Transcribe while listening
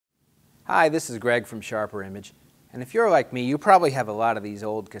Hi, this is Greg from Sharper Image, and if you're like me, you probably have a lot of these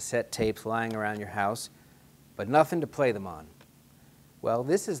old cassette tapes lying around your house, but nothing to play them on. Well,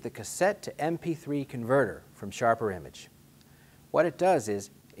 this is the cassette to MP3 converter from Sharper Image. What it does is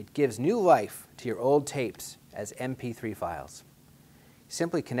it gives new life to your old tapes as MP3 files.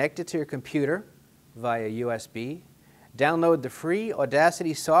 Simply connect it to your computer via USB, download the free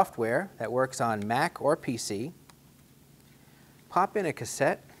Audacity software that works on Mac or PC, pop in a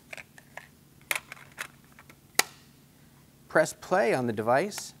cassette, press play on the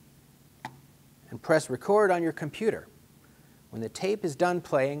device, and press record on your computer. When the tape is done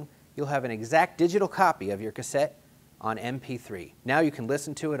playing, you'll have an exact digital copy of your cassette on MP3. Now you can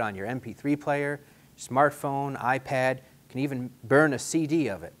listen to it on your MP3 player, smartphone, iPad, you can even burn a CD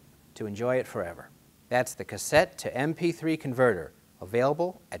of it to enjoy it forever. That's the cassette to MP3 converter,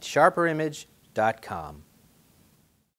 available at sharperimage.com.